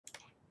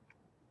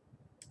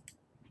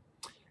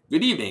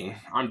Good evening.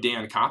 I'm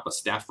Dan Kopp, a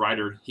staff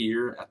writer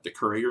here at the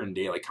Courier and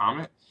Daily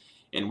Comment,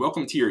 and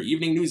welcome to your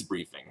evening news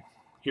briefing.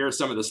 Here are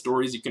some of the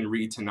stories you can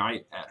read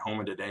tonight at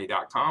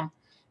homeoftoday.com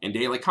and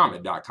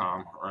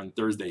dailycomment.com or in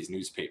Thursday's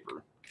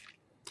newspaper.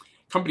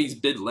 Companies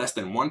bid less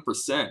than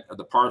 1% of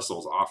the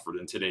parcels offered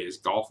in today's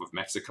Gulf of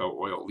Mexico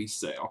oil lease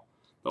sale.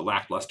 The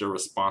lackluster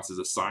response is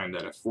a sign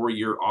that a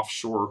 4-year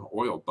offshore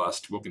oil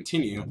bust will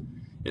continue,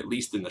 at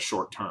least in the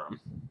short term.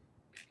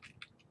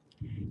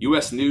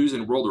 U.S. News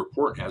and World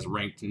Report has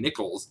ranked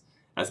Nichols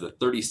as the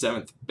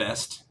 37th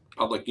best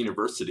public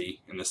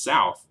university in the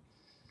South.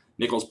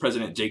 Nichols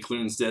president Jay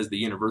Clune says the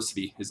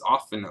university is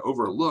often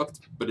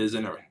overlooked, but is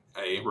in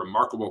a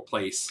remarkable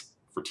place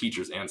for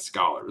teachers and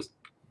scholars.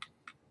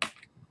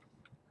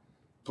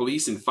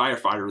 Police and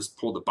firefighters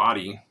pulled a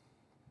body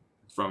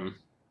from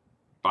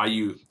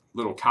Bayou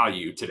Little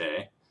Caillou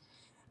today.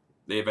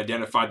 They have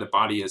identified the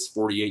body as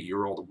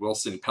 48-year-old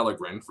Wilson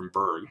Pellegrin from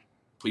Berg.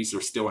 Police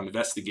are still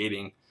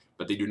investigating,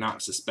 but they do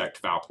not suspect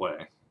foul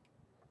play.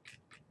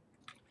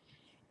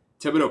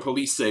 Thibodaux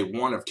police say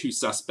one of 2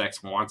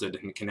 suspects wanted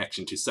in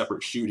connection to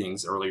separate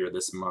shootings earlier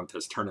this month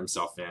has turned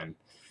himself in.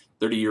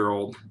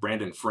 30-year-old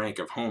Brandon Frank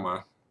of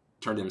Houma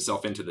turned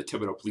himself into the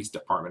Thibodaux Police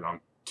Department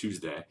on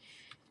Tuesday.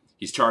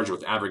 He's charged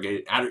with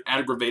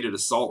aggravated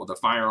assault with a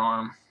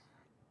firearm,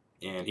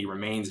 and he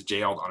remains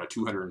jailed on a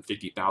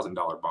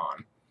 $250,000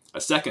 bond.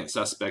 A second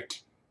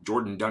suspect,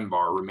 Jordan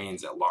Dunbar,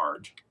 remains at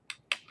large.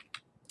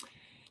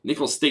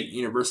 Nichols State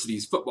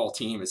University's football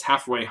team is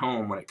halfway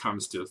home when it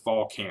comes to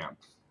fall camp.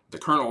 The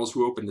Colonels,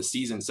 who opened the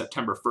season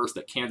September 1st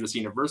at Kansas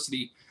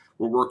University,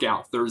 will work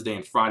out Thursday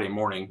and Friday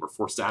morning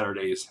before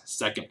Saturday's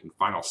second and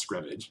final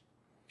scrimmage.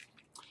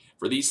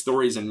 For these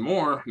stories and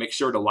more, make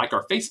sure to like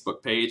our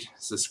Facebook page,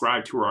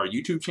 subscribe to our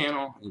YouTube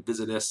channel, and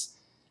visit us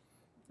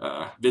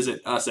at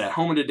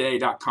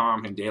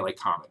homeoftoday.com and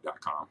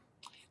dailycomment.com.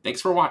 Thanks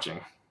for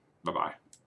watching. Bye-bye.